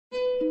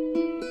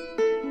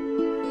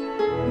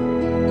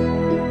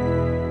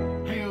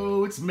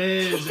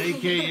Mez,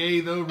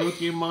 a.k.a. the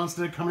Rookie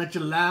Monster, coming at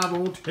you live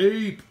on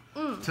tape.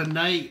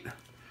 Tonight,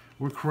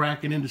 we're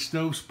cracking into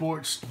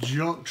StofSports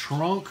junk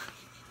trunk.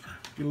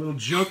 Get a little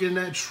junk in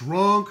that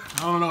trunk.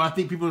 I don't know. I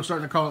think people are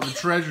starting to call it the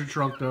treasure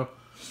trunk, though.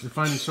 They're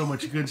finding so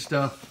much good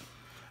stuff.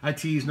 I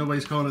tease,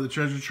 nobody's calling it the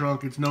treasure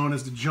trunk. It's known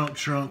as the junk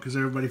trunk because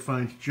everybody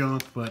finds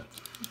junk. But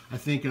I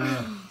think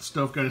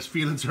Stof got his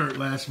feelings hurt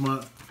last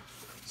month.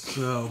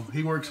 So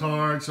he works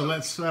hard. So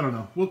let's, I don't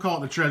know. We'll call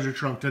it the treasure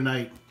trunk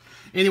tonight.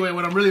 Anyway,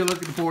 what I'm really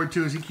looking forward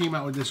to is he came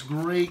out with this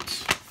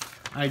great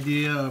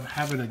idea of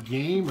having a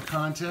game, a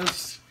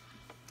contest.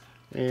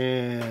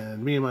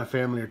 And me and my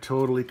family are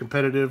totally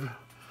competitive.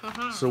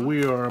 So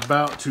we are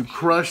about to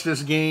crush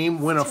this game,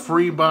 win a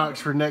free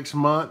box for next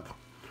month.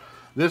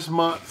 This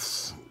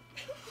month's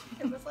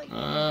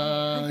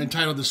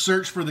entitled The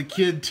Search for the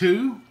Kid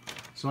 2.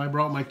 So I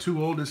brought my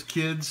two oldest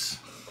kids.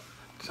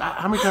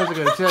 How many times I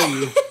gotta tell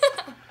you,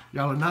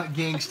 y'all are not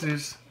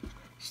gangsters.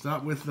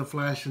 Stop with the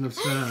flashing of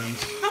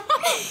signs.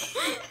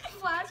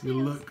 You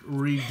look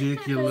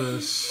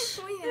ridiculous.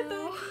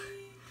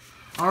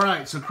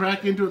 Alright, so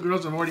crack into it,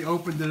 girls. I've already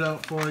opened it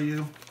up for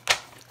you.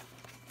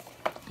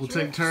 We'll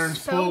take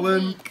turns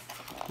pulling. Weak.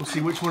 We'll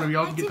see which one of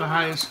y'all can get the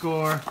highest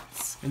score.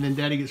 And then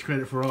Daddy gets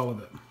credit for all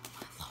of it.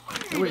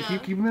 Oh, wait,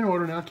 keep them in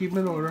order now. Keep them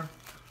in order.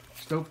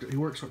 Stof, he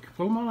works hard.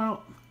 Pull them all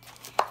out.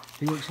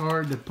 He works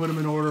hard to put them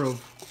in order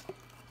of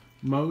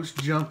most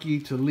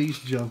junky to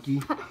least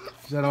junky.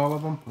 Is that all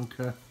of them?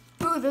 Okay.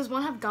 Ooh, does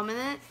one have gum in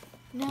it?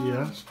 No.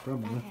 Yes,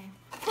 probably.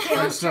 Okay,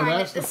 Alright, so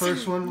that's the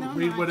first one. No,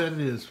 read what it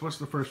is. What's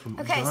the first one?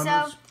 Okay,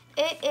 so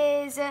it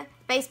is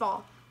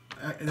baseball.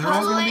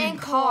 Puzzling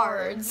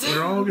cards.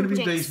 They're all going to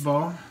be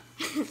baseball.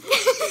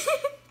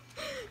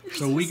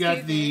 So we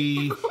got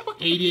the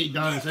 88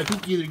 Donruss. I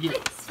think you either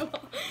get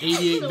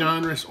 88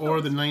 Donruss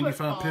or the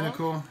 95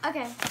 Pinnacle.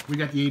 Okay. We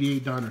got the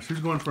 88 Donruss.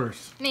 Who's going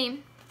first? Me.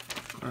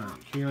 Alright,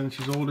 Kaylin,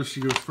 she's oldest.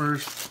 She goes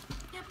first.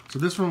 Yep. So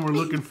this one we're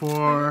looking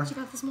for. She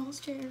got the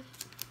smallest chair.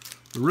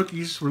 The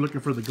rookies, we're looking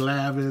for the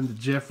Glavin, the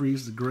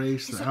Jeffries, the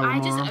Grace, the Alomar. I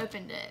just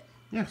opened it.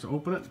 Yeah, so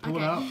open it, pull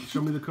it out,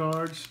 show me the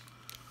cards.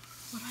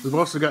 We've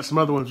also got some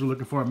other ones we're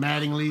looking for.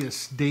 Mattingly,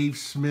 it's Dave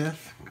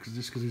Smith,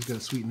 just because he's got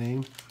a sweet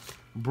name.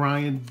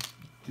 Brian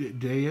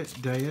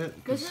Dayett.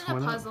 This is a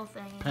puzzle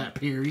thing. Pat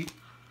Perry. Do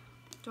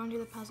you want to do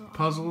the puzzle?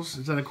 Puzzles,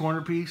 is that a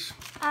corner piece?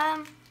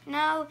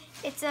 No,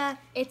 it's a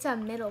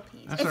middle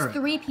piece. That's it's all right.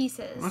 3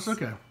 pieces. That's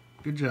okay.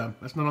 Good job.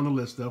 That's not on the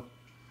list, though.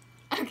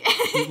 Okay.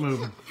 Keep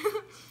moving.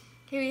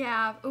 Here we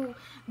have,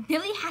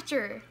 Billy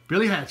Hatcher.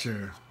 Billy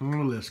Hatcher on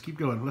the list. Keep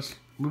going. Let's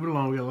move it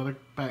along. We got a lot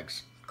of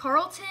packs.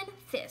 Carlton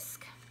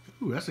Fisk.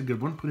 Ooh, that's a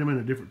good one. Put him in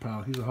a different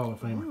pile. He's a Hall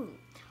of Famer. Ooh,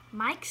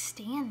 Mike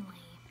Stanley.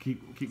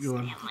 Keep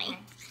going. Stanley.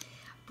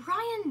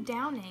 Brian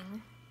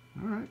Downing.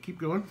 All right, keep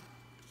going.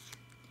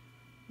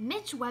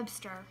 Mitch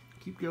Webster.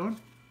 Keep going.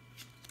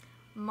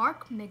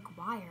 Mark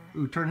McGuire.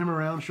 Ooh, turn him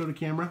around. Show the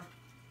camera.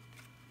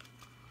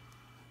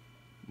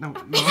 No,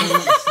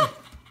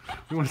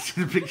 we want to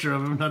see the picture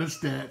of him, not his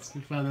stats.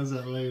 We'll find those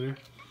out later.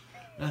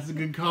 That's a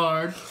good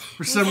card.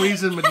 For some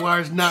reason,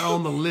 McGuire's not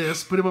on the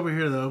list. Put him over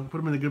here, though. Put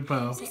him in the good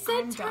pile.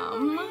 I'm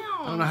dumb.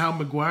 I don't know how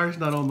McGuire's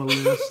not on the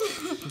list.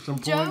 For some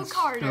Joe points,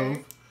 Carter.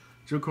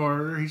 Joe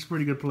Carter. He's a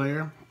pretty good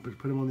player. But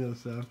put him on the other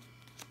side.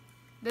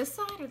 This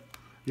side? Or...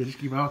 Yeah, just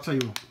keep. I'll tell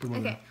you. Put him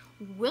on okay.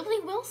 There.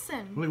 Willie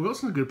Wilson. Willie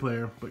Wilson's a good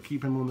player, but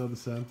keep him on the other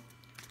side.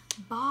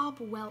 Bob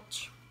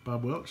Welch.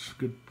 Bob Welch.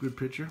 Good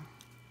pitcher.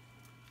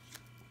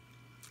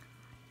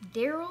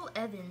 Daryl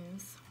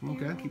Evans.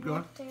 Okay, keep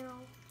going.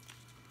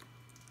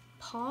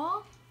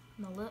 Paul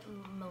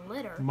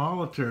Molitor.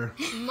 Molitor.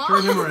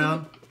 Turn him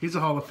around. He's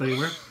a Hall of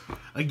Famer.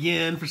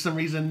 Again, for some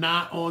reason,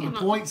 not on the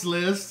points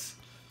list.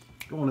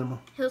 Go on, Emma.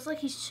 He looks like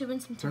he's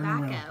chewing some Turn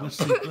tobacco. him around.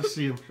 Let's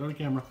see him. Show the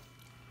camera.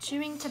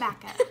 Chewing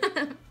tobacco.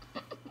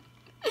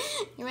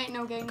 You ain't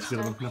no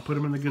gangster. Now put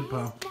him in the good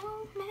pile.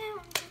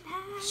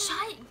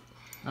 Shut.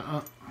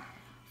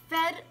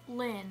 Fred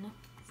Lynn.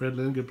 Fred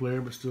Lynn, good player,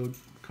 but still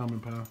common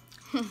pile.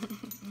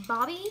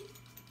 Bobby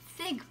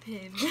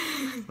Thigpen.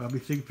 Bobby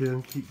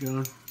Thigpen, keep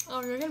going.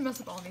 Oh, you're gonna mess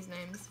up all these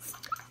names.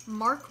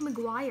 Mark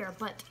McGuire,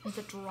 but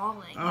the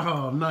drawing.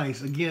 Oh,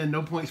 nice. Again,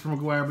 no points for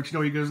McGuire, but you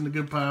know he goes in the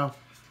good pile.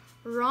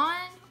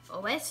 Ron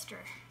Oyster.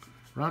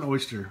 Ron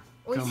Oyster.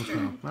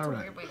 Oyster. All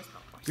right.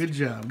 Good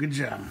job. Good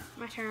job.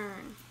 My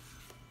turn.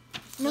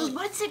 No,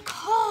 what's it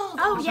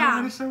called? Oh, That's yeah. All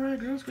right, it's all right,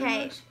 girls.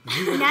 Okay.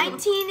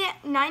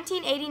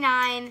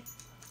 1989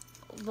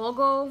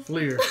 logo.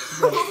 Fleer.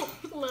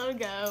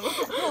 Logo. 0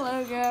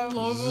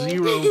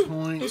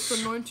 points. It's the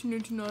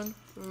 1989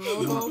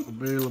 Not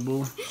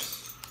available.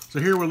 So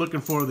here we're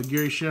looking for the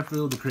Gary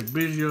Sheffield, the Craig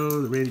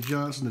Biggio, the Randy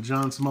Johnson, the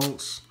John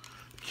Smoltz,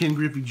 Ken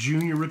Griffey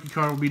Jr. rookie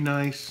card would be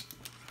nice.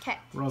 Okay.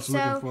 We're also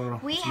looking for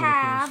we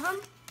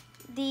have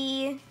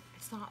the.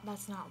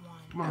 That's not one.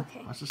 Come on.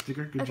 Okay. That's a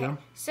sticker. Good job.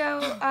 So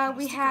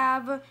we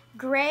have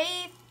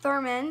Gray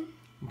Thurman.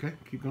 Okay.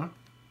 Keep going.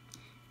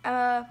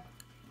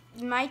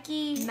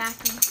 Mackey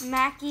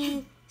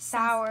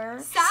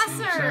Sauer.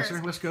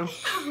 Sasser. Let's go.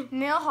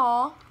 Mill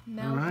Hall.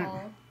 All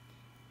right.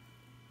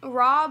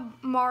 Rob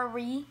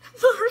Murray.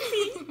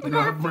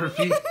 Rob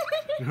Murphy.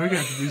 We're going to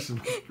have to do some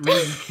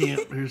reading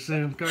camp here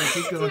soon. Go ahead,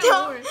 keep going.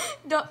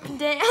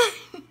 Dan.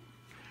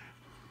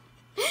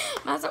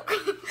 That's okay.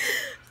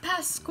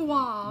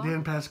 Pasquale.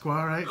 Dan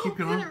Pasquale, right? Keep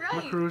going. Got it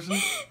right. We're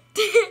cruising.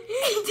 Dave.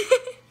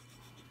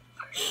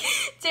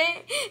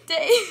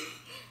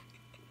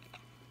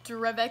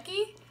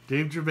 Drebecki.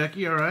 Dave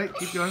Drebecki, all right.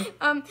 Keep going.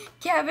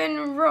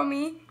 Kevin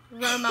Roman.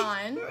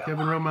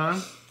 Kevin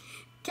Roman.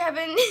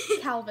 Calvin.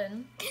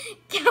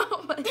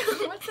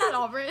 What's that,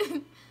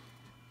 Auburn?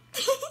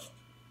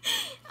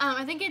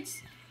 I think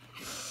it's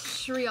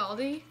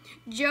Shrialdi.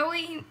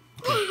 Joey.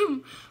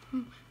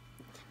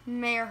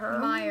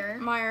 Meyer.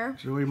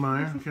 Joey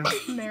Meyer. Okay.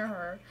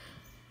 Mayer.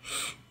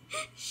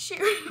 Shoot.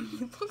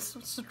 It looks so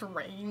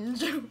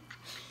strange.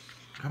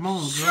 Come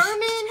on, girl. Sherman.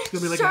 It's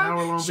going to be like an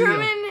hour-long video.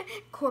 Sherman.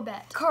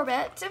 Corbett.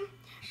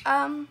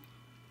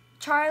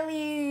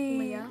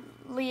 Charlie.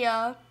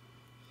 Leah.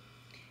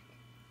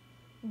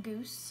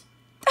 Goose.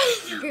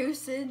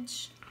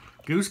 Goosage.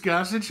 Goose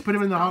Gossage. Put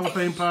him in the Hall of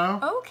Fame pile.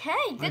 Okay,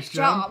 good Nice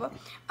job.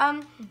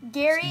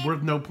 Gary.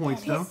 Worth no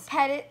points, though.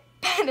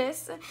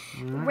 Pettis.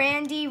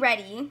 Randy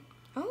Reddy.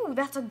 Oh,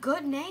 that's a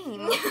good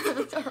name.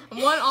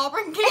 One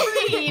Auburn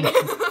can read.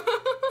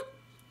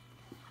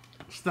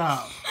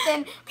 Stop.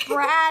 Then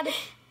Brad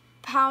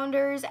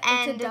Pounders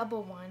and It's a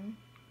double one.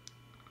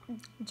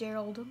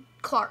 Gerald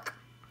Clark.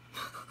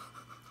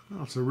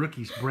 Oh, it's the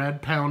rookies.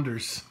 Brad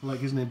Pounders. I like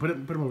his name. Put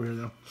him over here,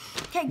 though.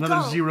 Okay,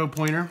 Another go.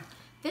 0-pointer.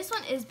 This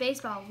one is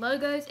baseball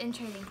logos and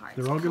trading cards.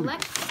 They're all good.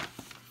 Collect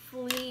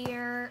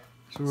Fleer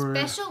So we're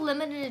special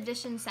limited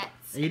edition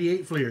sets.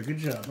 88 Fleer. Good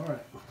job. All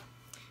right.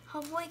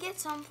 Hopefully get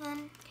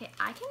something. Okay,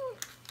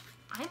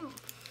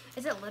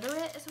 is it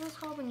literate is what it's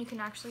called when you can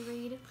actually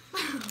read?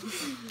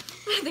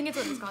 I think it's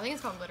what it's called. I think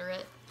it's called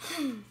literate.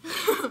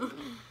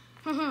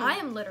 I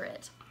am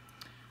literate.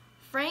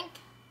 Frank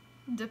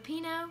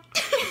DePino.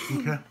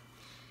 Okay.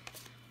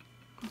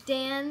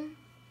 Dan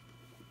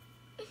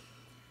Let's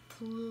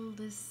go.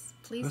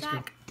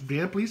 Plesac.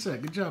 Dan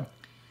Plesac. Good job.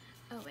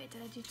 Oh wait,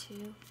 did I do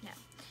two? No.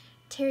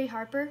 Terry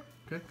Harper.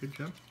 Okay, good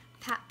job.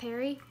 Pat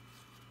Perry.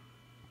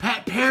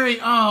 Pat Perry.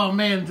 Oh,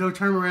 man. No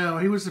turn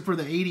around. He was for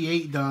the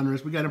 88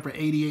 Donruss. We got him for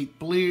 88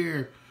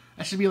 Fleer.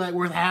 That should be like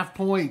worth half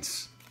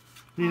points.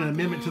 We need an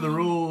amendment to the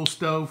rule,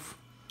 Stof.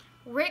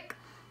 Rick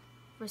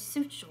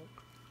Rasuchel.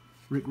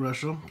 Rick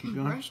Russell. Keep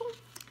going. Russell?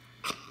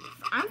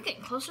 I'm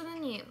getting closer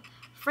than you.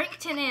 Frank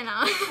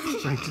Tanana.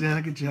 Frank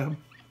Tanana, good job.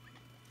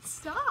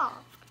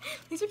 Stop.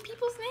 These are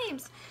people's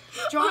names.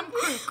 John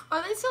Crook.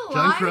 Are they still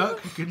John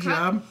alive? Kruk, good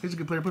job. He's a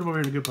good player. Put him over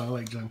here in a good pile. I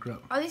like John Kruk.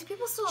 Are these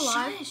people still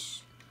alive?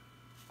 Shush.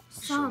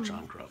 Sure,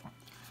 John Kruk.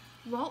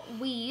 Walt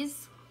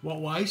Weeze.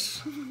 Walt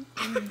Weiss.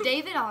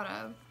 David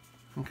Otto.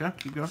 Okay,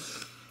 keep going.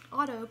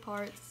 Auto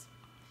Parts.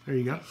 There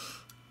you go.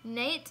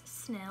 Nate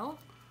Snell.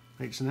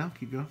 Nate Snell,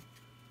 keep going.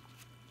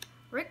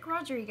 Rick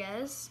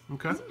Rodriguez.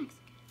 Okay. Oh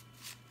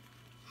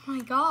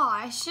my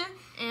gosh.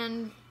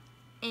 And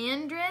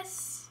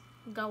Andres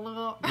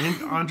Gallo.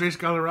 And Andres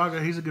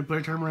Galarraga, he's a good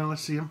player. Turn him around.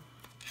 Let's see him.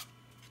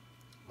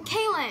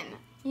 Kalen.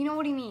 You know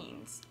what he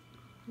means.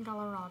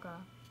 Galarraga.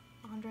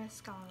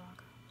 Andres Galarraga.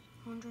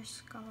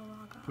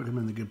 Put him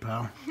in the good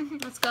pile.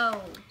 Let's go.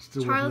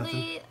 Still worth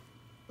Charlie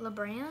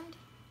LeBrand.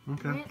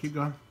 Okay, Brandt? keep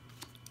going.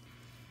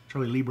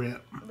 Charlie Lebrant.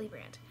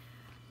 Lebrand.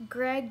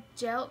 Greg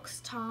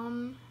Jelks.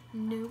 Tom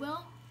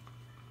Newell.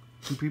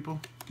 Two people.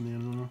 Yeah, I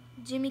don't know.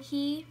 Jimmy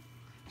Key.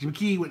 Jimmy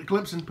Key went to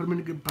Clemson. Put him in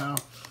a good pile.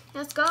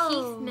 Let's go.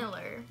 Keith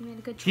Miller. You made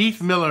a good choice.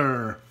 Keith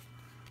Miller.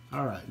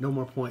 All right, no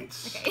more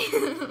points.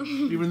 Okay.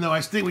 Even though I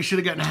think we should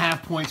have gotten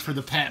half points for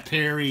the Pat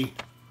Perry.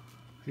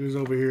 He was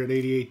over here at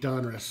 88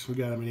 Donruss. We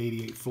got him at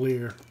 88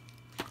 Fleer.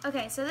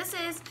 Okay, so this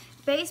is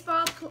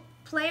baseball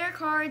player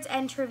cards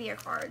and trivia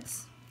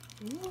cards.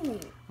 Ooh.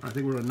 I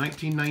think we're a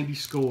 1990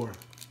 score.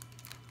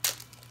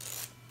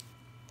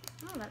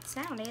 Oh, that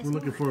sound is. We're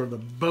looking for the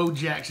Bo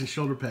Jackson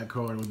shoulder pad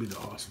card. Would be the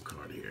awesome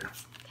card here.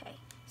 Okay,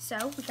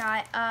 so we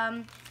got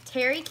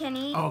Terry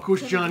Kennedy. Oh, of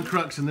course, John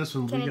Kruk's in this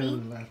one. We got Kennedy. him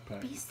in the last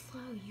pack. Be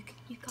slow.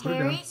 You got Put it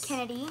Terry down.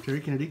 Kennedy. Terry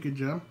Kennedy, good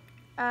job.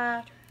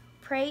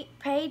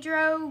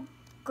 Pedro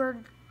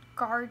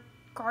Gartro.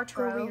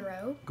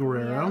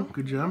 Guerrero,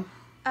 good job.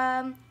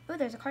 Oh,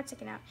 there's a card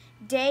sticking out.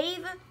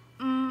 Dave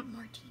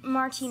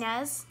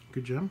Martinez.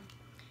 Good job.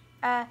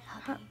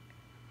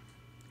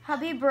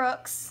 Hubby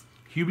Brooks.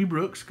 Hubie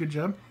Brooks, good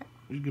job.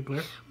 He's a good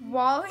player.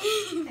 Wally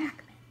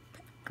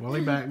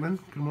Wally Backman,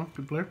 come on,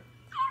 good player.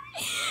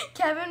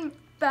 Kevin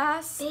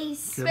Bass.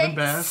 Kevin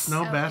Bass,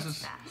 no, Bass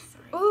is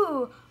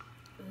Ooh.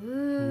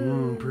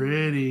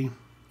 pretty.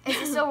 Is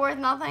it still worth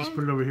Let's nothing?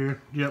 put it over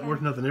here. Yeah,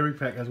 worth nothing. Every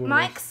pack has one.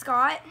 Mike Worth.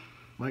 Scott.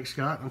 Mike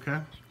Scott, okay.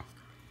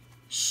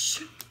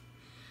 Shh.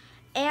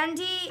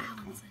 Andy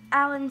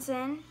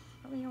Allenson.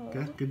 Really old.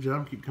 Okay, good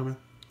job. Keep coming.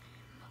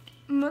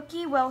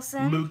 Mookie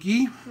Wilson.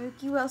 Mookie.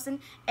 Mookie Wilson.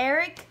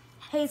 Eric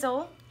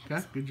Hazel.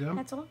 Okay, good job.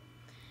 Hazel.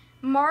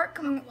 Mark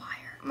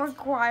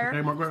McGuire.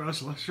 Okay, Mark, let's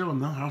show him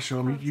though. I'll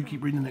show him. You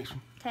keep reading the next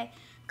one. Okay.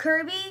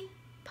 Kirby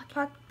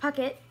Puckett.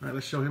 All right,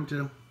 let's show him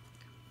too.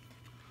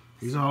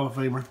 He's a Hall of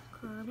Famer.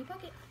 Kirby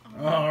Puckett.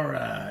 All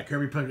right.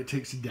 Kirby Puckett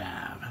takes a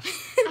dive.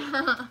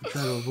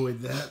 Try to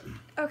avoid that.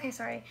 Okay,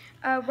 sorry.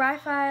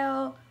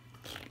 Raphael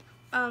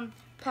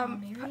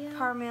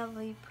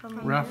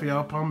Palmeiro?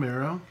 Rafael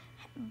Palmeiro.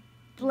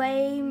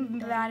 Blame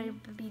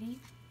Beatty.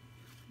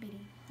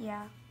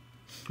 yeah.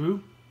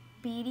 Who?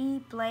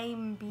 Beatty,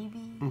 Blame,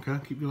 BB. Okay,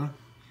 keep going.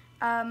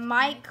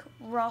 Mike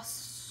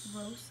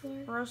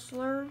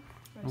Rosler.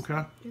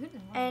 Okay.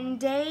 And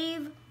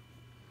Dave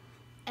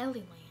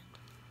Ellieland.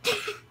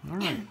 All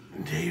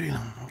right. Davey.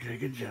 Okay,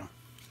 good job.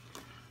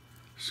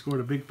 Scored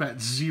a big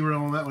fat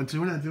 0 on that one, too.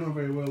 We're not doing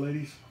very well,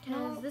 ladies.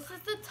 Because this is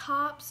the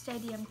top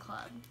stadium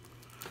club.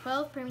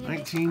 12 premium.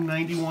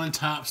 1991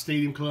 top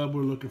stadium club.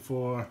 We're looking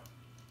for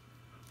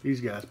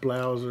these guys.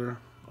 Blauser,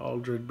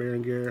 Aldred,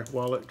 Berenguer,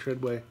 Wallet,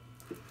 Treadway,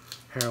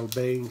 Harold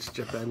Baines,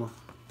 Jeff Bagwell.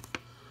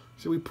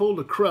 So we pulled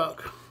a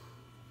Kruk.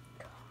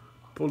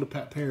 Pulled a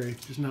Pat Perry.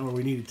 Just not where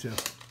we needed to.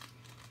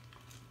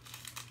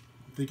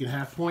 Thinking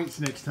half points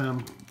next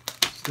time,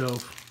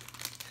 Stove.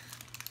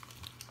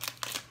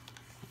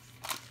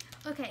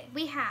 Okay,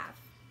 we have.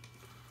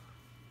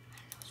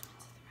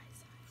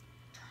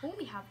 Oh,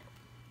 we have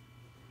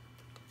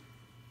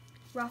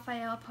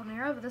Rafael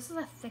Palmeiro, but this is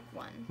a thick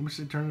one. Let me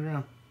see. Turn it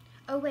around.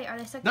 Oh wait, are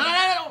they stuck No, together?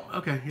 no, no.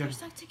 Okay, yeah. They're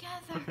stuck together.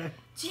 Okay.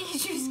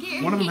 Jeez, you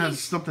scared One of them me. has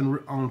something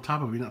on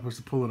top of it. You're not supposed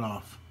to pull it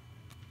off.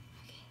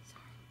 Okay,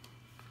 sorry.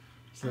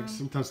 It's like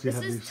sometimes they This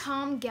have is these.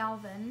 Tom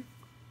Galvin.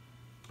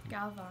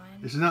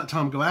 This is not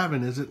Tom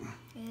Glavine, is it?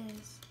 It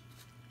is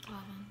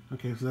Galvin.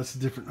 Okay, so that's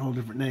a whole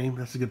different name.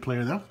 That's a good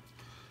player, though.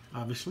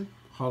 Obviously.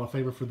 Hall of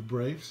Famer for the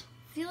Braves.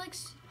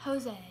 Felix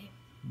Jose.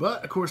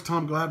 But, of course,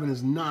 Tom Glavine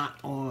is not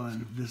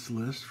on this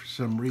list for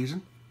some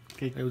reason.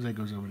 Okay, Jose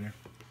goes over there.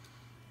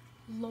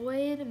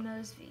 Lloyd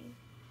Mosby.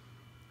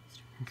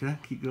 Okay,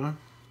 keep going.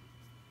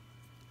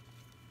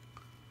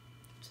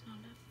 It's not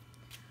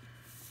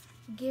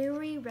up.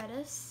 Gary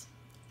Redis.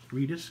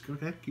 Redis,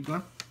 okay, keep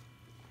going.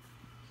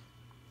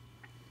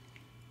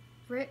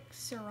 Rick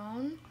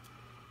Cerrone.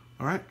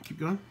 All right, keep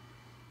going.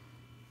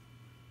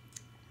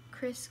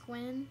 Chris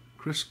Gwynn.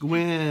 Chris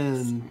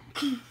Gwynn.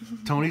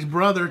 Tony's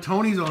brother.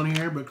 Tony's on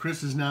here, but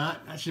Chris is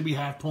not. That should be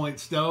half point,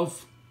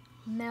 Stove.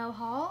 Mel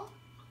Hall.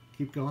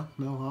 Keep going.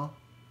 Mel Hall.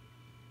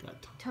 Got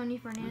Tony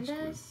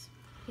Fernandez.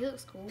 He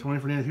looks cool. Tony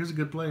Fernandez. He was a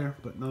good player,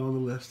 but not on the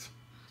list.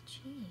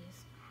 Jeez.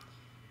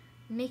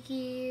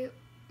 Mickey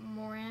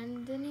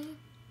Morandini.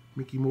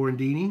 Mickey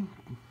Morandini.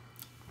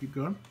 Keep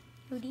going.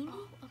 Houdini.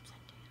 Oh, upside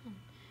down.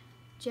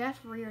 Jeff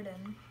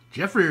Reardon.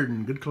 Jeff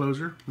Reardon. Good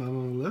closer. Not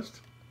on the list.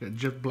 Got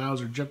Jeff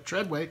Blauser, Jeff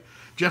Treadway,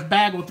 Jeff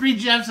Bagwell. 3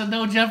 Jeffs and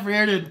no Jeff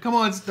Reardon. Come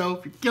on,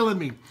 Stove. You're killing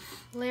me.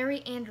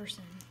 Larry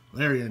Anderson.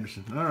 Larry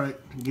Anderson. All right.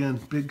 Again,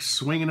 big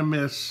swing and a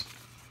miss.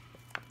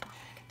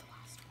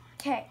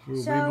 Okay, We're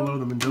way so below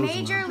the Mendoza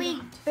Major line.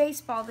 League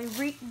Baseball,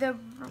 the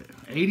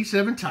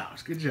 87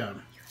 tops. Good job.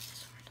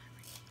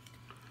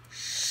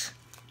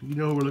 You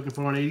know who we're looking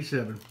for on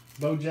 87.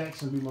 Bo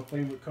Jackson would be my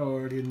favorite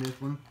card in this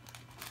one.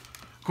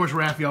 Of course,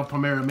 Rafael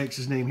Palmeiro makes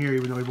his name here,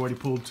 even though we've already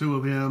pulled 2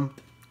 of him.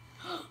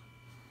 There's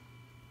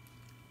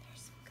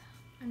some gum.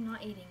 I'm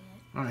not eating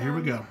it. All right, here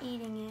we go.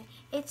 eating it.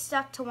 It's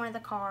stuck to one of the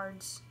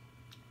cards.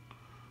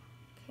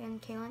 Can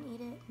Kaylin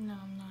eat it? No,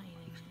 I'm not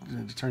eating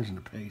it. It just turns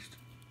into paste.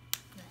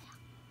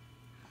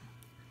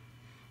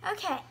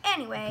 Okay, Put it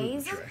in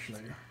anyways. the trash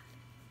later.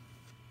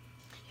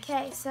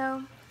 Okay,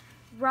 so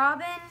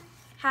Robin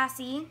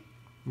Hassey,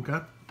 Okay.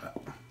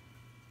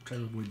 Try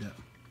to avoid that.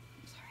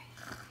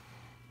 Sorry.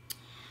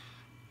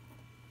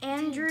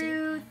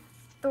 Andrew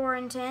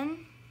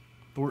Thornton.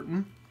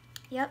 Thornton.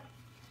 Yep.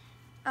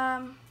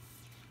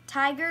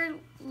 Tiger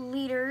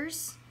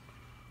Leaders.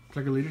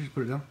 Tiger Leader, just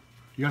put it down.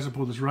 You guys have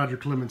pulled this Roger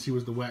Clemens. He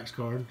was the wax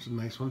card. It's a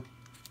nice one.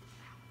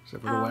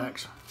 Except for the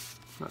wax.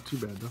 Not too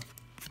bad, though.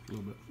 A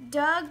little bit.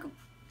 Doug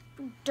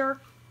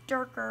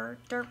Durker.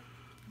 Doug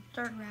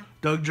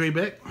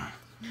Drabeck.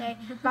 Okay.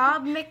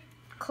 Bob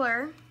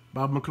McClure.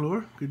 Bob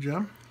McClure. Good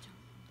job.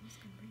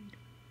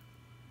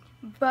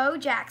 Bo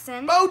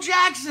Jackson. Bo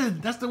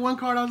Jackson! That's the one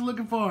card I was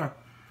looking for.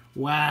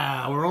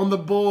 Wow, we're on the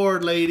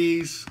board,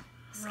 ladies.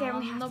 Scare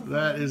me.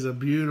 That is a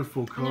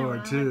beautiful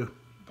card, too.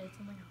 Did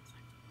something else.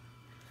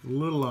 A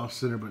little off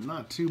center, but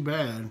not too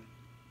bad.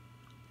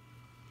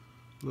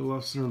 A little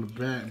off center on the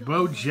back.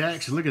 Bo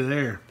Jackson, look at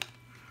there.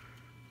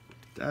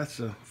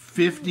 That's a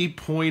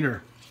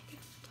 50-pointer.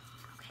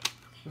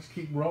 Let's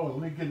keep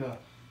rolling. Let me get a...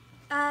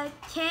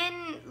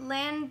 Ken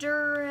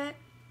Landrex.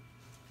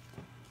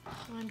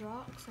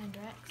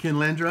 Ken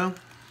Landreau.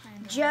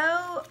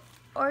 Joe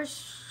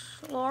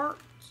Orslort.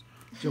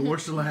 Joe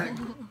Orsolak.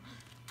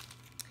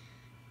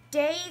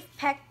 Dave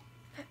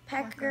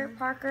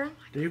Parker.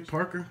 Dave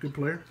Parker, good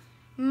player.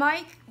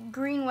 Mike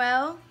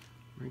Greenwell.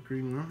 Mike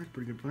Greenwell, he's a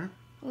pretty good player.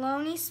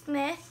 Lonnie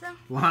Smith.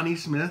 Lonnie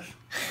Smith.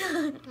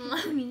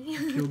 Lonnie.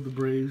 Killed the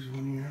Braves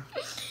 1 year.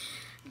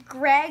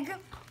 Greg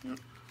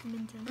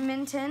Minton.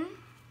 Minton.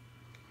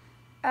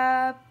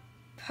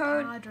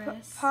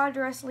 Padres.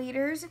 Padres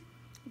leaders.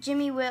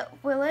 Jimmy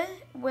Williams.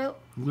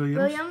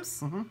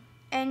 Williams.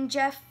 And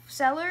Jeff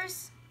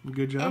Sellers.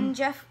 Good job. And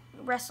Jeff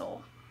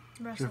Russell.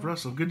 Jeff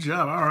Russell. Good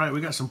job. All right,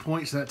 we got some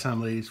points that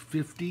time, ladies.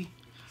 50.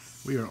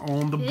 We are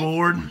on the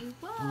board.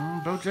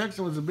 Bo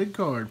Jackson was a big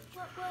card.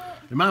 What?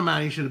 In my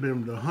mind, he should have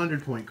been the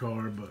 100-point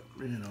card, but,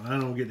 you know, I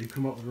don't get to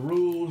come up with the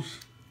rules.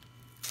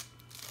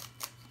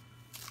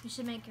 You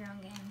should make your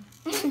own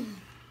game.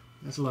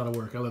 That's a lot of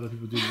work. I let other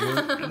people do the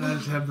work, and I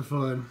just have the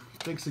fun.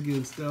 Thanks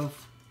again,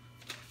 Steph.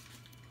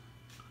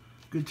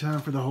 Good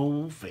time for the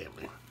whole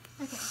family.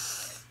 Okay.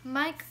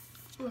 Mike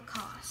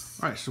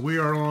Lacoste. All right, so we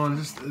are on,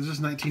 is this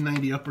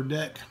 1990 Upper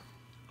Deck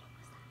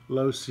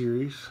Low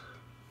Series.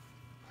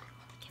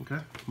 Okay,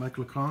 Mike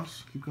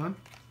Lacoste. Keep going.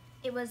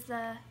 It was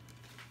the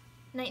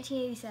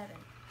 1987.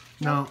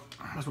 No,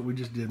 that's what we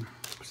just did.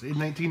 It's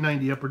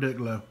 1990 Upper Deck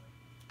Low.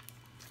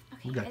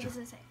 Okay, We got it you.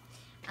 doesn't say.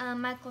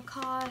 Mike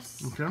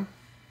Lacoste. Okay,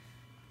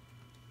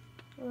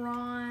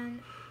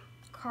 Ron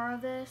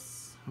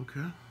Carvis.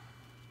 okay.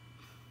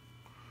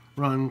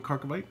 Ron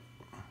Karkovic.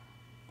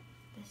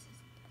 This is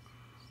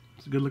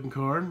It's a good looking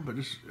card, but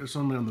just it's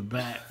only on the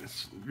back.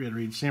 It's you gotta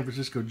read San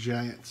Francisco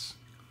Giants.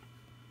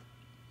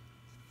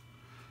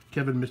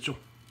 Kevin Mitchell.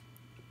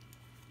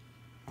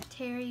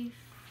 Terry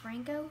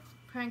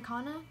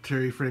Francona.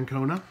 Terry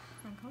Francona.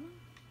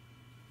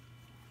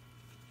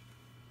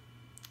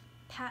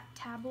 Pat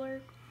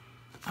Tabler.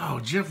 Oh,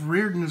 Jeff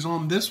Reardon is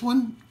on this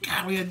one.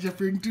 God, we had Jeff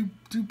Reardon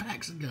two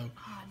packs ago.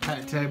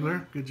 Pat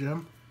Tabler, good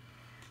job.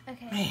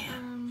 Okay.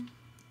 Man.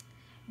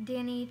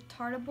 Danny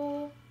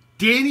Tartable.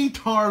 Danny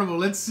Tartable,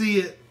 let's see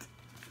it.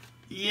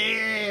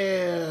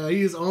 Yeah,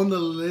 he is on the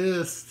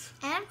list.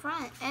 And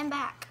front and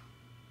back.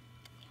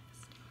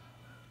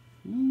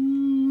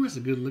 Ooh, that's a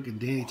good looking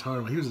Danny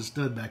Tartable. He was a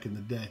stud back in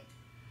the day.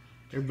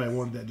 Everybody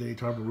wanted that Danny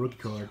Tartable rookie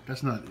card.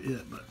 That's not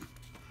it, but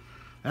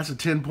that's a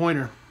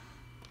 10-pointer.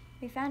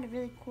 We found a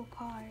really cool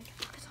card.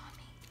 Focus on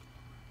me.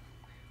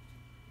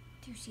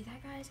 Do you see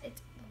that, guys?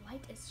 It's the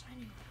light is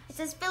shining. It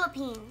says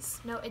Philippines.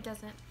 No, it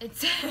doesn't. It It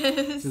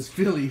says. says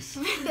Phillies.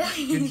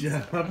 Good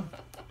job.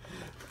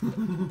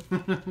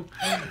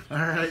 All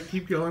right,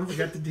 keep going. We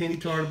got the Danny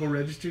Tartable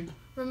registered.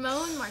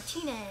 Ramon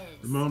Martinez.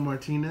 Ramon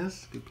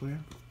Martinez, good player.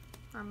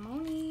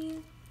 Harmony.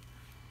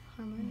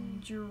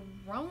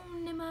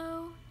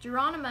 Geronimo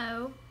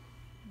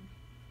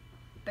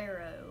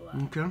Barrow.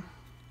 Okay.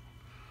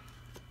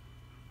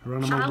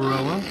 Geronimo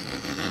Baroa.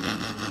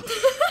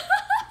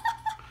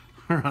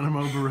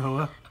 Geronimo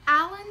Baroa.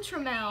 Alan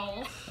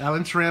Trammell.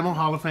 Alan Trammell,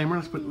 Hall of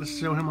Famer. Let's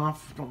show him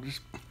off. Don't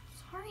just.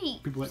 Sorry.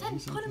 People like I to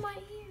said see put in something. my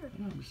ear.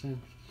 I'm just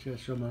saying.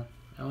 Show my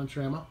Alan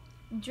Trammell.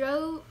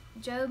 Joe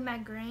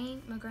McGrain.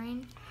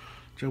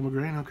 Joe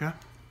McGrain, okay.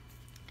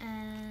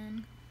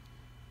 And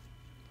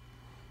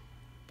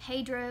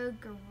Pedro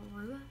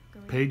Guerrero.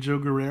 Pedro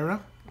Guerrero,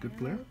 good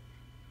player.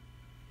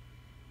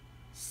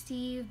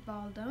 Steve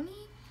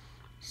Baldoni.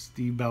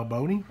 Steve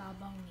Balboni.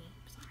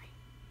 Sorry.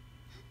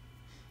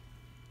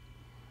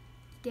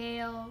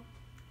 Dale.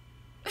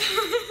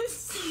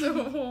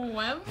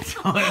 Swim.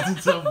 Oh,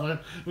 that's so fun.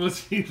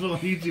 Most people on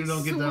YouTube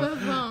don't get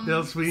that.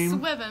 They'll swim.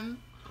 Swim.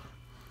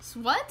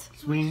 What?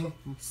 Swing.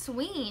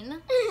 Sween.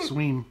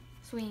 Swim.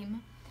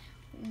 Sween.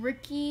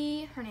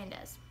 Ricky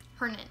Hernandez.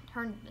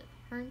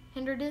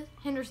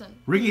 Henderson.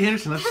 Ricky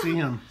Henderson, let's see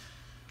him.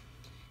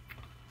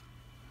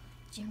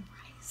 Jim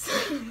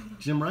Rice.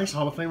 Jim Rice,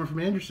 Hall of Famer from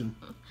Anderson.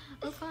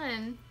 Oh,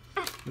 fun.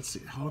 Let's see,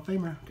 Hall of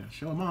Famer. Gotta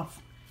show him off.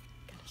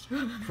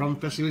 From,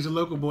 especially he's a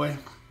local boy.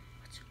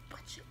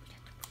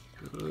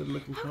 Good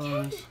looking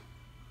cards.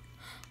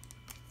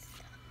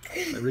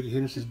 Like Ricky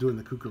Henderson's doing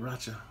the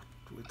cucaracha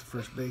with the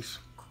first base.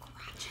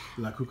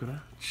 La cucaracha.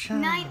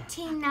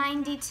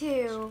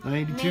 1992.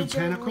 92 Major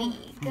Pinnacle. League.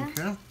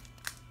 Okay.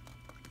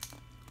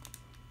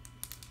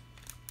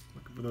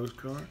 Looking for those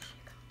cards.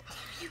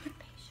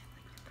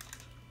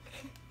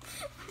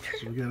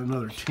 So we got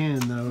another 10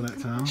 though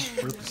that time.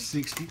 We're up to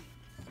 60.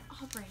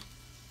 Aubrey.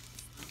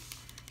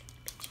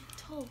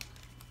 Gentle.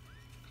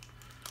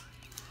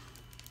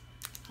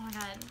 Oh my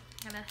god.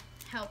 I gotta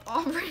help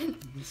Aubrey.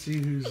 Let's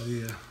see who's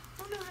the I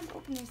don't know how to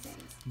open those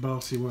things.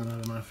 bossy one out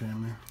of my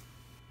family.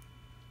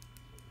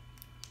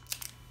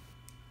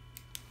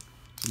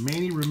 So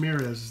Manny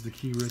Ramirez is the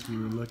key rookie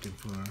we're looking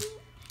for.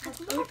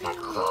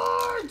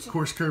 Of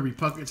course, Kirby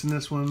Puckett's in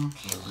this one,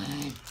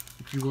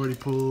 which you've already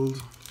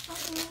pulled.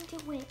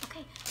 Wait,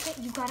 okay,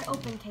 you got it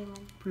open, Kaylin.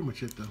 Pretty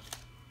much it, though.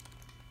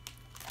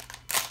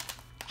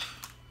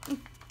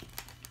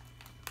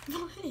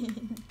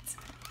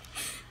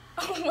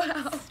 Oh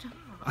wow.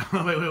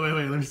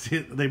 wait. Let me see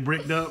it. They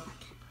bricked up.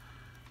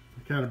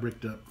 They kind of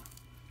bricked up.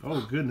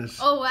 Oh, goodness.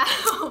 Oh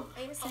wow.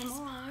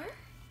 ASMR.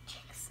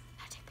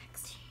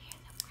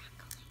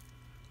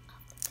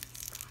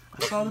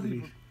 I saw them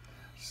be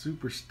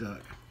super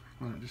stuck.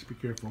 All right, just be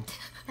careful.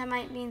 That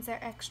might mean they're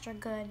extra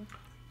good.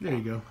 There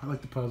you go. I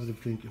like the positive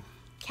thinking.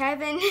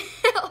 Kevin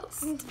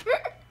Elster.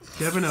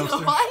 Kevin Elster.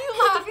 Why are you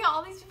laughing at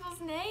all these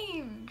people's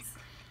names?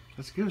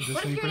 That's good. That's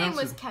What how you if your name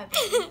pronounce was it.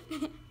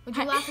 Kevin? Would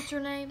you laugh at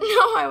your name?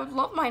 No, I would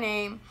love my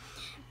name.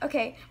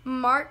 Okay,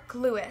 Mark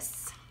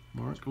Lewis.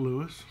 Mark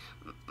Lewis.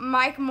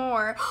 Mike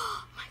Moore.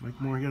 Mike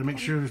Moore. You got to make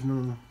sure there's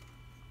no.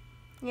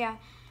 Yeah.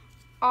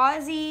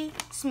 Ozzie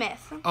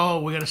Smith.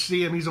 Oh, we got to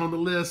see him. He's on the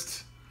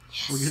list.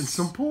 Yes. We're getting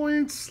some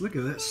points. Look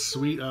at that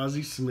sweet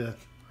Ozzie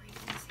Smith.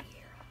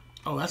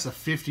 Oh, that's a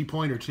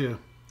 50-pointer, too.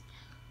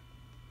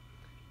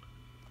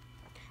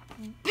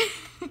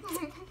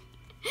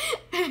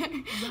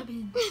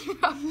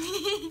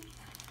 Robin.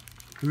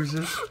 Who's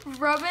this?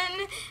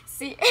 Ruben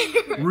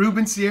Sierra.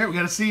 Ruben Sierra. We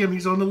got to see him.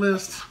 He's on the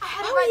list. I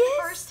had it right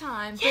the first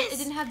time, but it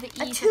didn't have the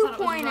E. A so I thought it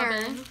was 2-pointer.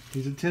 Robin.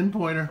 He's a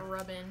 10-pointer.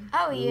 Robin.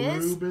 Oh, he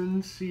is?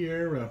 Ruben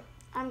Sierra.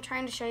 I'm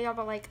trying to show y'all,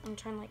 but like, I'm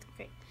trying to like,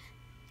 okay.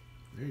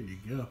 There you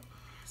go.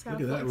 Just Look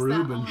gotta at that flex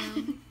Ruben.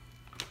 arm.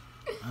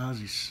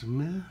 Ozzie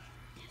Smith.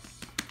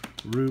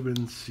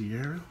 Ruben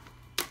Sierra.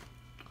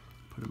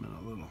 Put him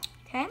in a little.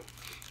 Okay.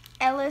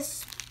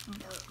 Ellis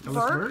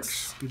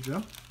Burks. Good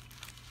job.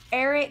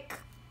 Eric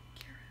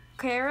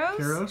Caros.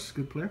 Caros.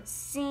 Good player.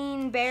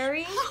 Scene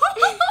Berry.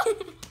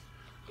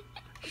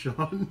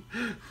 Sean.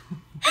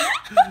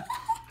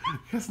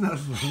 That's not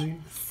funny.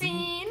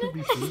 Scene. Could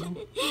be seen.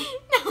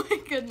 No,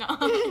 I could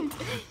not.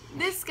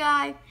 This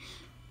guy.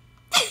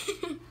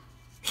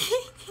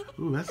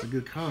 Ooh, that's a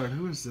good card.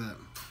 Who is that?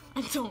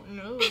 I don't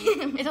know.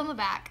 It's on the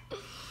back.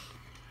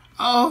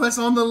 Oh, that's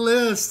on the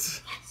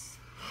list.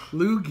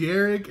 Lou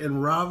Gehrig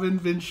and Robin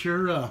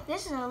Ventura.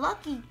 This is a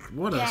lucky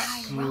What a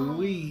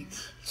guy.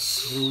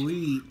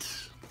 sweet.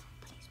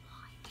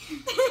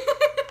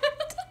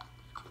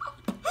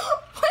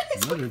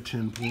 Another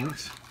 10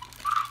 points.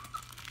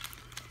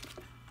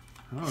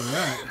 All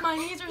right. My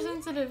knees are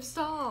sensitive.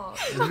 Stop.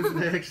 Who's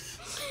next?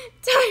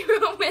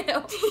 Tyrone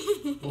Hill.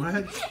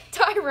 What?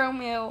 Tyrone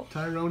Hill.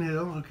 Tyrone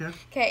Hill. Okay.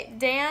 Okay,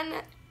 Dan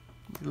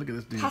Look at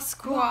this dude.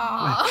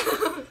 Pasquale.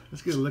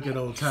 Let's get a look at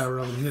old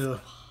Tyrone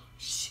Hill.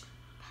 Shh.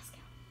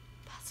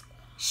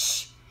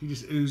 He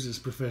just oozes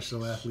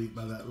professional athlete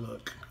by that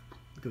look.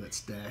 Look at that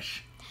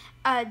stash.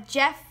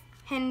 Jeff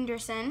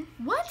Henderson.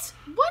 What?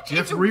 What?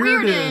 Jeff It's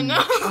Reardon. Reardon.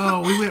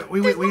 Oh,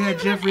 we There's had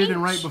not Jeff even Reardon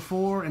an right H.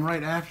 before and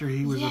right after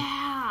he was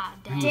Yeah.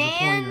 he was a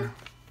Dan pointer.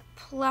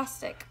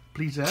 Plastic.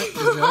 Please that.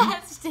 Good job.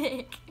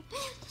 Plastic.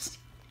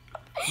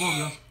 Come on,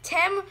 girl.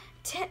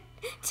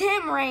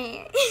 Tim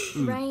Rain.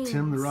 Ooh, Raines.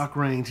 Tim the Rock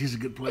Raines. He's a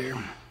good player.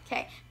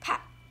 Okay,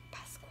 Pasquale.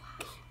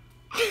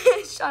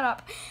 Shut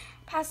up.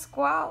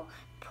 Pasquale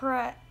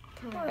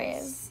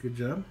Perez. Good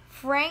job.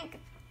 Frank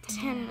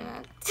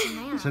Tanana.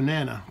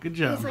 Tanana. Good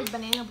job. It's like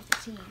banana with a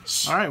T.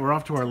 All right, we're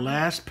off to our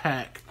last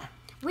pack.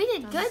 We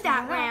did good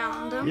that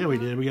round. Yeah, we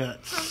did. We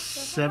got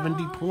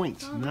 70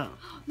 points. No. Pack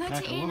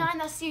alone. 1989,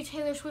 that's the year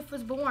Taylor Swift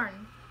was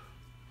born.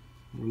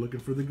 We're looking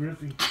for the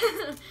Griffey.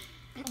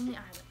 Only I would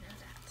know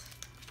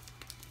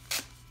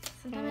that.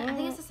 Sometime, I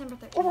think it's December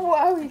 13th.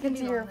 Wow, you I could can be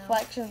see your wrong, though.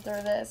 reflection through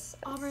this.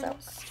 Auburn, So-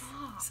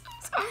 stop.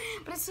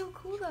 but it's so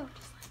cool though.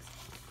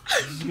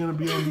 This is going to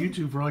be on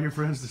YouTube for all your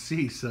friends to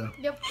see, so.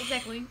 Yep,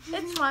 exactly.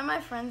 It's why my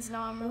friends know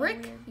I'm really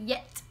Rick weird.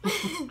 Yet.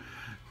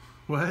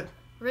 What?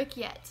 Rick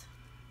Yet.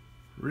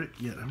 Rick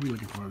yet. Who are we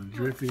looking for? The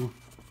Griffey.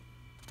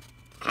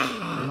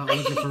 We're not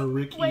looking for a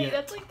Rick Wait, yet.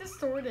 that's like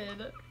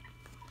distorted.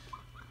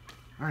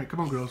 All right,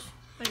 come on, girls.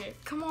 Okay.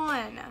 Come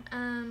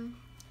on.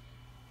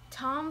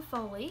 Tom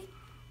Foley.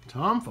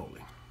 Tom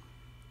Foley.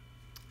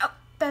 Oh,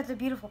 that's a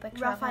beautiful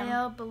picture. of him.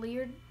 Raphael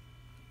Belliard.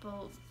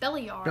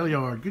 Belliard.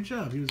 Belliard. Good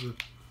job. He was a.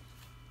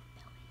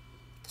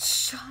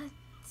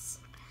 Shots.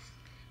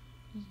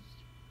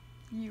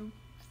 You.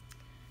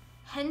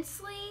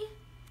 Hensley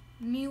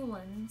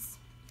Mullins.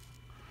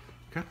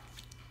 Okay.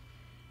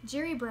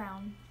 Jerry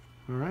Brown.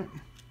 All right.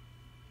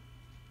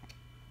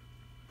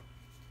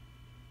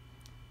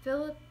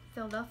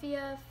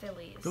 Philadelphia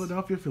Phillies.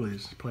 Philadelphia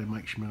Phillies. Play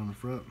Mike Schmidt on the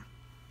front.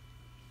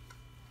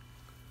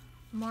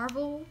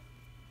 Marvel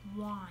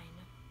Wine.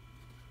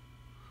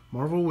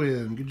 Marvel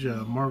Wynn. Good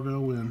job.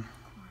 Marvel Wynn.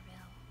 Marvel.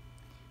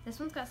 This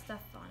one's got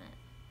stuff on it.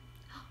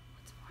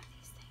 What's more of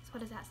these things? What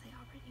does that say,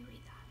 Aubrey? You read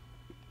that.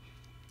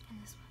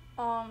 And this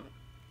one.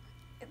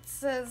 It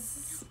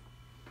says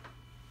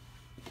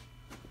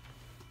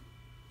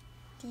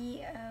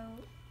D-O.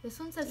 This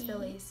one says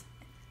Phillies.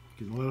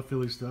 Getting a lot of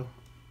Philly stuff.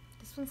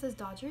 This one says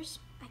Dodgers.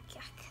 I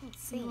can't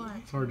see. What?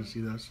 It's hard to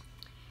see those.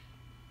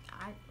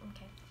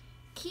 Okay.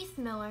 Keith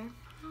Miller.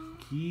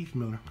 Keith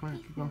Miller. Come on,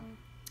 keep going.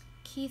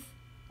 Keith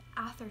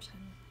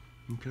Atherton.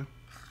 Okay.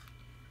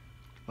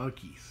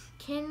 Keith.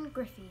 Ken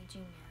Griffey Jr.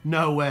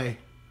 No way.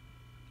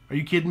 Are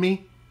you kidding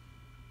me?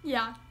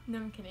 Yeah. No,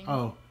 I'm kidding.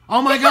 Oh.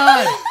 Oh my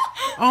God.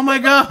 Oh my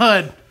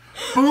God.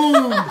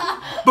 Boom.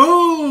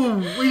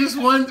 Boom. We just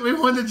won. We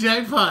won the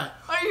jackpot.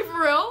 Are you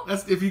for real?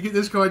 That's if you get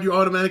this card, you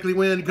automatically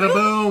win.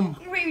 Kaboom.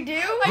 We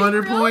do?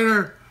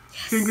 100-pointer.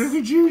 Ken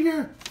Griffey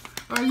Jr.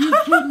 Are you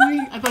kidding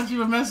me? I thought you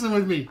were messing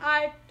with me.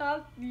 I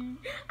thought you.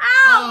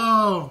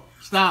 Oh.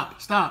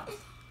 Stop. Stop.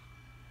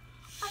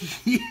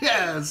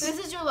 Yes. This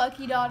is your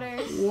lucky daughter.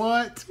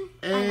 What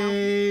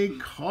a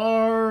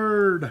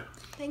card.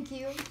 Thank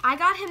you. I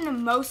got him the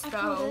most I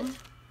though. pulled it.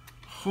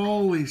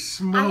 Holy I got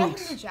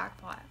smokes. him the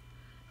jackpot.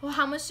 Well,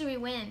 how much do we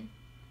win?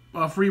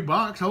 A free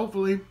box,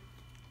 hopefully.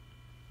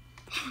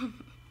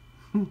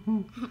 A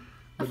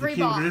But free the King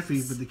box.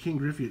 Griffey, but the King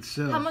Griffey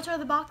itself. How much are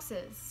the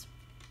boxes?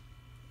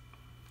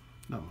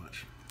 Not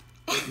much.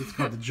 It's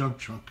called the junk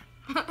trunk.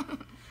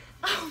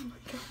 Oh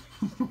my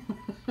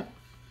god.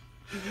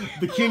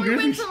 The King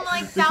Griffey's. Some,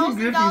 like, The King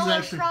Griffey's $1,000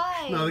 actually.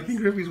 prize. No, the King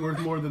Griffey's worth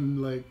more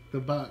than like the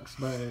box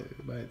by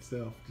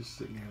itself, just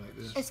sitting here like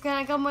this. It's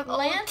gonna come with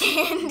Lance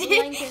candy.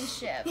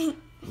 Blankenship.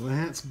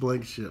 Lance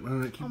Blankenship. All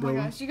right, keep Oh my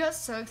rolling. gosh, you got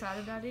so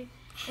excited, Daddy.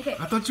 Okay.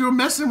 I thought you were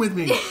messing with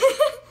me.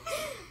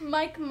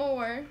 Mike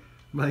Moore.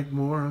 Mike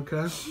Moore,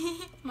 okay.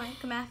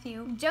 Mike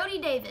Matthew. Jody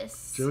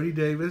Davis. Jody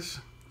Davis.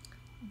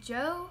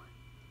 Joe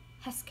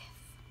Hesketh.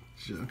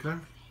 Okay.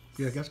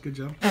 Yeah, that's a good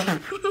job.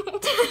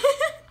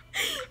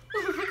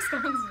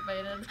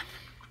 Constipated.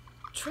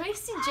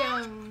 Tracy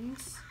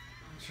Jones.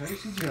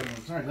 Tracy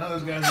Jones. All right, now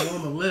those guys are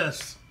on the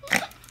list.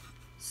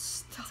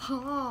 Stop.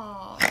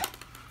 Auburn.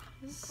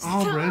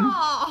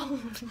 Stop.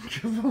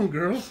 Come on,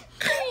 girl.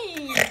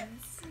 Please.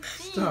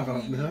 Stop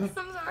up now. I'm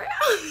sorry.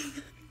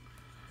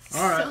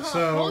 All right, Stop.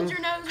 so Hold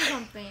your nose or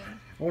something.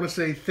 I want to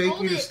say thank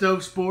Hold you to it.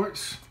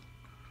 StofSports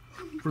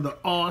for the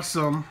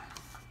awesome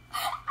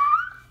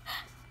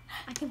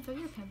I can feel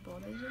your pimple.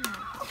 There's your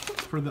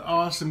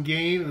mouth.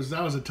 game.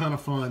 That was a ton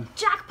of fun.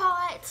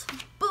 Jackpot.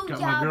 Booyah,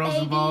 Got my girls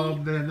baby.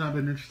 involved. They have not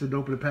been interested to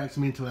open the packs to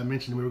me until I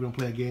mentioned we were going to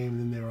play a game, and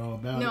then they were all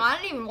about it. No, I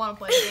didn't even want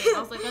to play the game. I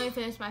was like, let me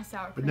finish my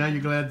sour But cream. now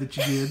you're glad that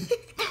you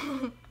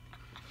did.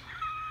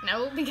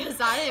 No, because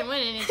I didn't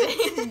win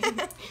anything.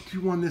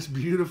 You won this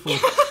beautiful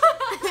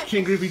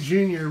King Griffey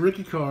Jr.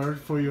 rookie card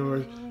for your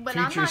But future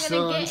I'm not going to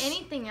sons. get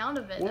anything out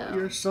of it, Well, though.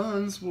 your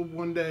sons will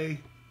one day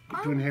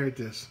get to inherit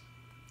this.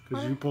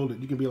 Because you pulled it.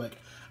 You can be like,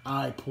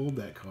 I pulled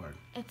that card.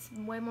 It's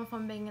way more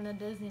fun being in a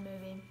Disney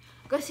movie.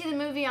 Go see the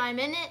movie I'm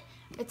in It.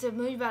 It's a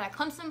movie about a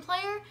Clemson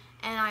player,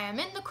 and I am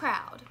in the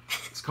crowd.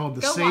 It's called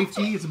The Go watch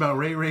Safety. it. It's about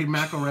Ray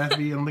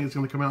McElrathby. I don't think it's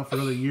going to come out for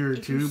another year or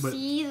If two. you But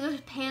see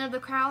the pan of the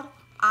crowd,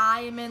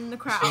 I am in the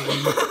crowd.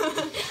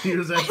 he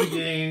was at the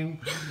game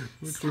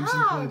with Clemson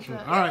Stop. Pledge.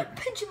 All right.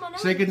 Pinching my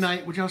nose. Say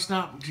goodnight. Would y'all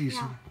stop? Jeez,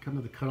 Yeah.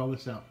 come to cut all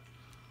this out.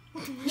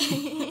 Sorry,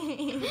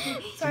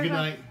 Say good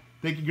night.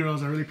 Thank you,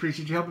 girls. I really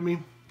appreciate you helping me.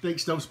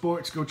 Thanks,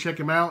 StofSports. Go check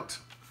him out.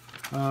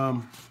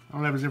 I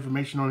don't have his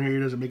information on here. He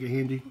doesn't make it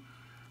handy.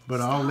 But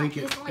I'll Stop. link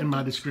it It's like in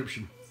my it.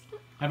 description.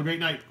 Have a great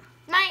night.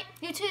 Night.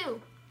 You too.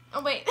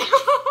 Oh, wait.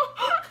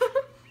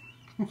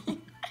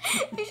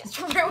 You just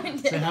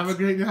ruined Say it. have a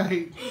great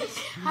night.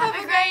 Have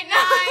a great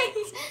night.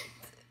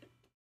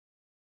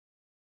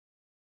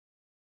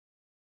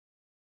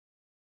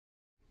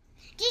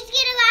 Did you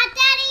get a lot,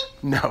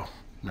 Daddy?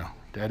 No.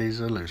 Daddy's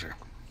a loser.